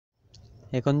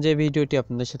এখন যে ভিডিওটি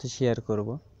আপনাদের সাথে শেয়ার করব,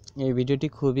 এই ভিডিওটি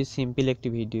খুবই সিম্পল একটি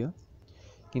ভিডিও,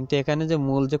 কিন্তু এখানে যে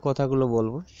মূল যে কথাগুলো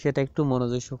বলবো সেটা একটু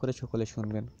মনোযোগ সহকারে সকলে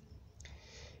শুনবেন।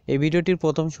 এই ভিডিওটির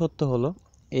প্রথম সত্য হলো,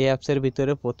 এই অ্যাপসের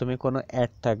ভিতরে প্রথমে কোনো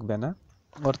অ্যাড থাকবে না,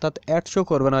 অর্থাৎ অ্যাড শো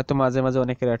করবে না। হয়তো মাঝে মাঝে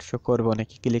অনেকের অ্যাড শো করবে,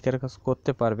 অনেকে ক্লিকের কাজ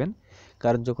করতে পারবেন,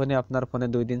 কারণ যখনই আপনার ফোনে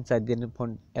 2 দিন 4 দিন ফোন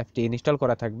অ্যাপটি ইনস্টল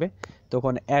করা থাকবে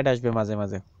তখন অ্যাড আসবে মাঝে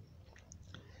মাঝে।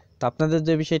 তো আপনাদের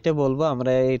যে বিষয়টা বলবো,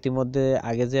 আমরা ইতিমধ্যে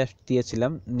আগে যে অ্যাপটি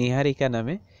দিয়েছিলাম নিহারিকা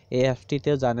নামে, এই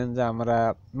অ্যাপটিতেও জানেন যে আমরা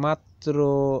মাত্র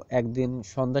একদিন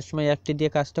সন্ধ্যার সময় অ্যাপটি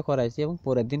দিয়ে কাজটা করাইছি এবং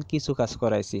পরের দিন কিছু কাজ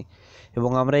করাইছি,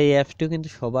 এবং আমরা এই অ্যাপটিও কিন্তু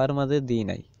সবার মাঝে দিই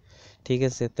নাই, ঠিক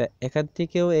আছে। তা এখান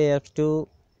থেকেও এই অ্যাপটিও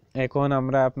এখন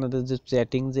আমরা আপনাদের যে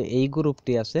চ্যাটিং যে এই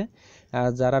গ্রুপটি আছে,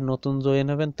 যারা নতুন জয়েন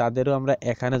হবেন তাদেরও আমরা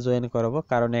এখানে জয়েন করাবো,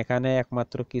 কারণ এখানে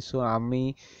একমাত্র কিছু আমি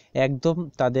একদম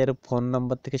তাদের ফোন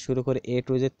নাম্বার থেকে শুরু করে A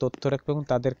to Z তথ্য রাখবো এবং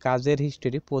তাদের কাজের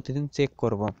হিস্টোরি প্রতিদিন চেক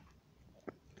করব,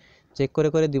 চেক করে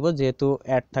করে দিব, যেহেতু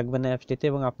অ্যাড থাকবে না অ্যাপটিতে।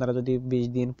 এবং আপনারা যদি 20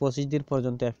 দিন 25 দিন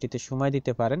পর্যন্ত অ্যাপটিতে সময়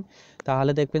দিতে পারেন,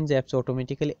 তাহলে দেখবেন যে অ্যাপস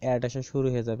অটোমেটিক্যালি অ্যাড আসা শুরু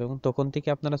হয়ে যাবে এবং তখন থেকে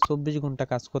আপনারা 24 ঘন্টা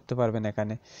কাজ করতে পারবেন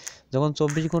এখানে। যখন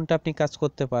 24 ঘন্টা আপনি কাজ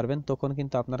করতে পারবেন তখন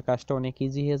কিন্তু আপনার কাজটা অনেক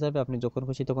ইজি হয়ে যাবে, আপনি যখন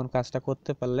খুশি তখন কাজটা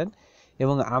করতে পারলেন।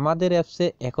 এবং আমাদের অ্যাপসে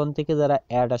এখন থেকে যারা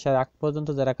অ্যাড আসার আগ পর্যন্ত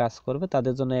যারা কাজ করবে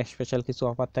তাদের জন্য স্পেশাল কিছু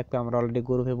অফার থাকবে, আমরা অলরেডি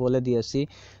গ্রুপে বলে দিয়েছি।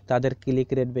 তাদের ক্লিক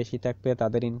রেট বেশি থাকবে,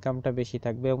 তাদের ইনকামটা বেশি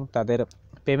থাকবে এবং তাদের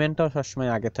পেমেন্টটাও সবসময়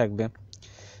আগে থাকবে।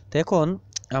 তো এখন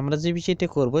আমরা যে বিষয়টি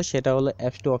করব সেটা হলো,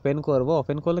 অ্যাপসটি ওপেন করব,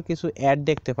 ওপেন করলে কিছু অ্যাড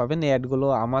দেখতে পাবেন। এই অ্যাডগুলো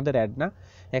আমাদের অ্যাড না,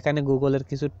 এখানে গুগলের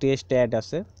কিছু টেস্ট অ্যাড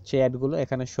আছে, সেই অ্যাডগুলো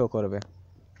এখানে শো করবে।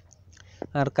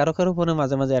 আর কারো কারো ফোনে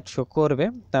মাঝে মাঝে অ্যাড শো করবে।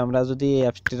 তা আমরা যদি এই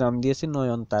অ্যাপসটির নাম দিয়েছি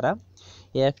নয়নতারা,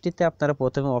 এই অ্যাপটিতে আপনারা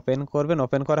প্রথমে ওপেন করবেন।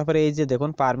 ওপেন করার পরে এই যে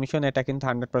দেখুন পারমিশন, এটা কিন্তু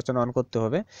 100% অন করতে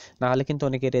হবে, নাহলে কিন্তু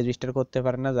অনেকে রেজিস্টার করতে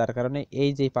পারে না, যার কারণে এই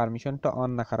যে পারমিশনটা অন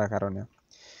না করার কারণে।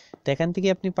 তো এখান থেকে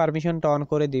আপনি পারমিশনটা অন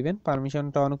করে দিবেন।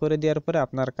 পারমিশনটা অন করে দেওয়ার পরে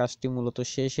আপনার কাজটি মূলত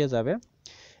শেষ হয়ে যাবে।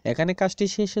 এখানে কাজটি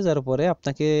শেষ হয়ে যাওয়ার পরে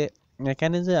আপনাকে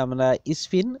এখানে যে আমরা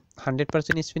স্পিন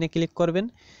 100% স্পিনে ক্লিক করবেন।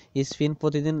 স্পিন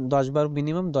প্রতিদিন 10 বার,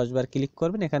 মিনিমাম 10 বার ক্লিক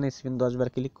করবেন। এখানে স্পিন 10 বার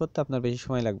ক্লিক করতে আপনার বেশি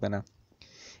সময় লাগবে না।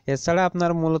 এছাড়া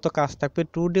আপনার মূলত কাজ থাকবে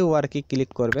টু ডে ওয়ার্কে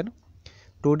ক্লিক করবেন।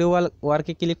 টু ডে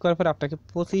ওয়ার্কে ক্লিক করার পর আপনাকে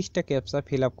 25টা ক্যাপচা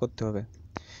ফিল আপ করতে হবে।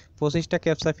 25টা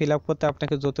ক্যাপচা ফিল আপ করতে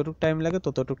আপনাকে যতটুকু টাইম লাগে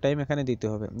ততটুকু টাইম এখানে দিতে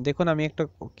হবে। দেখুন আমি একটা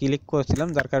ক্লিক করেছিলাম,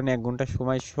 যার কারণে 1 ঘন্টা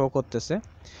সময় শো করতেছে।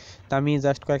 তা আমি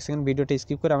জাস্ট কয়েক সেকেন্ড ভিডিওটা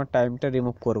স্কিপ করে আমার টাইমটা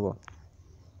রিমুভ করব।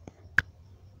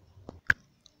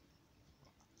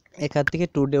 এখান থেকে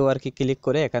টু ডে ওয়ার্কে ক্লিক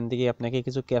করে এখান থেকে আপনাকে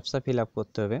কিছু ক্যাপচা ফিল আপ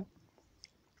করতে হবে।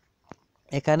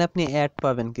 এখানে আপনি অ্যাড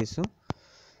পাবেন কিছু,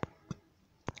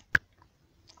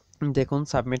 দেখুন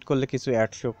সাবমিট করলে কিছু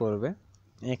অ্যাড শো করবে।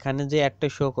 এখানে যে অ্যাডটা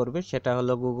শো করবে সেটা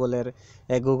হলো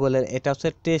গুগলের এটা হচ্ছে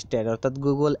টেস্ট অ্যাড, অর্থাৎ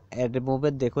গুগল অ্যাড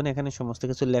মুভের। দেখুন এখানে সমস্ত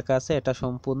কিছু লেখা আছে, এটা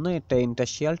সম্পূর্ণ এটা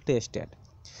ইন্ডাস্ট্রিয়াল টেস্ট অ্যাড।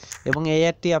 এবং এই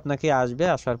অ্যাডটি আপনাকে আসবে,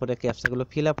 আসার পরে ক্যাপচাগুলো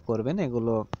ফিল আপ করবেন,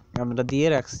 এগুলো আমরা দিয়ে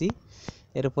রাখছি।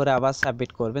 এরপরে আবার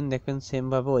সাবমিট করবেন, দেখবেন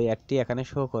সেমভাবে ওই অ্যাডটি এখানে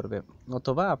শো করবে।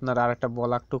 অথবা আপনার আর একটা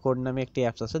ব্লক টু কোড নামে একটি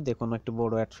অ্যাপস আছে, দেখুন একটু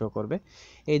বড় অ্যাড শো করবে,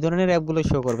 এই ধরনের অ্যাপগুলো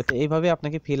শো করবে। তো এইভাবে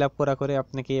আপনাকে ফিল আপ করা করে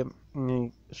আপনাকে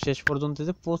শেষ পর্যন্ত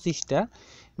যে 25টা,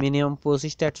 মিনিমাম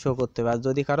 25টা অ্যাড শো করতে হবে। আর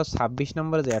যদি কারো 26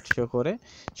 নম্বরে যে অ্যাড শো করে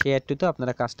সেই অ্যাডটিতেও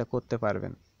আপনারা কাজটা করতে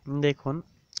পারবেন। দেখুন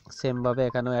সেমভাবে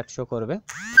এখানেও অ্যাড শো করবে।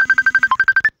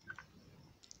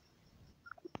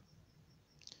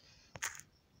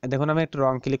 দেখুন আমি একটু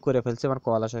রং ক্লিক করে ফেলছি আমার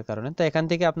কল আসার কারণে। তো এখান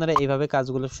থেকে আপনারা এইভাবে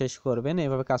কাজগুলো শেষ করবেন।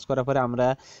 এইভাবে কাজ করার পরে আমরা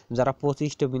যারা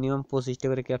 25টা, মিনিমাম 25টা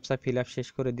করে ক্যাপচা ফিল আপ শেষ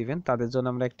করে দিবেন, তাদের জন্য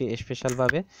আমরা একটি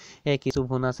স্পেশালভাবে কিছু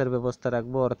বোনাসের ব্যবস্থা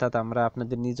রাখবো, অর্থাৎ আমরা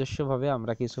আপনাদের নিজস্বভাবে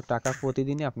আমরা কিছু টাকা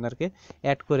প্রতিদিনই আপনাকে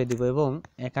অ্যাড করে দিব। এবং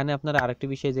এখানে আপনারা আরেকটি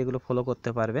বিষয় যেগুলো ফলো করতে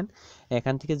পারবেন,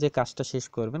 এখান থেকে যে কাজটা শেষ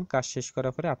করবেন, কাজ শেষ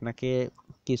করার পরে আপনাকে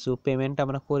কিছু পেমেন্ট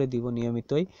আমরা করে দিব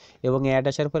নিয়মিতই। এবং অ্যাড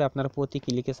আসার পরে আপনারা প্রতি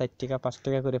ক্লিকে 4 টাকা 5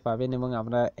 টাকা করে পাবেন, এবং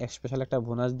আমরা স্পেশাল একটা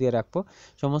বোনাস দিয়ে রাখবো।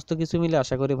 সমস্ত কিছু মিলে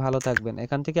আশা করি ভালো থাকবেন।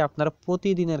 এখান থেকে আপনারা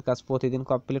প্রতিদিনের কাজ প্রতিদিন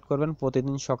কমপ্লিট করবেন।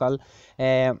 প্রতিদিন সকাল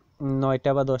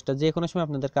 9টা বা 10টা যে কোনো সময়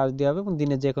আপনাদের কাজ দেওয়া হবে, এবং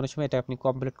দিনের যে কোনো সময় এটা আপনি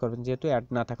কমপ্লিট করবেন, যেহেতু অ্যাড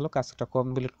না থাকলেও কাজটা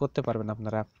কমপ্লিট করতে পারবেন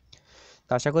আপনারা।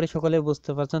 তো আশা করি সকলে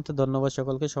বুঝতে পারছেন। তো ধন্যবাদ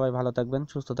সকলকে, সবাই ভালো থাকবেন,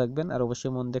 সুস্থ থাকবেন, আর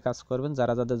অবশ্যই মন দিয়ে কাজ করবেন।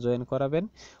 যারা যাদের জয়েন করাবেন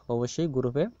অবশ্যই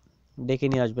গ্রুপে ডেকে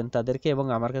নিয়ে আসবেন তাদেরকে, এবং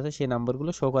আমার কাছে সেই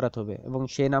নাম্বারগুলো শো করাতে হবে, এবং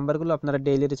সেই নাম্বারগুলো আপনারা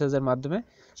ডেইলি রিচার্জের মাধ্যমে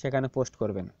সেখানে পোস্ট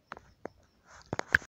করবেন।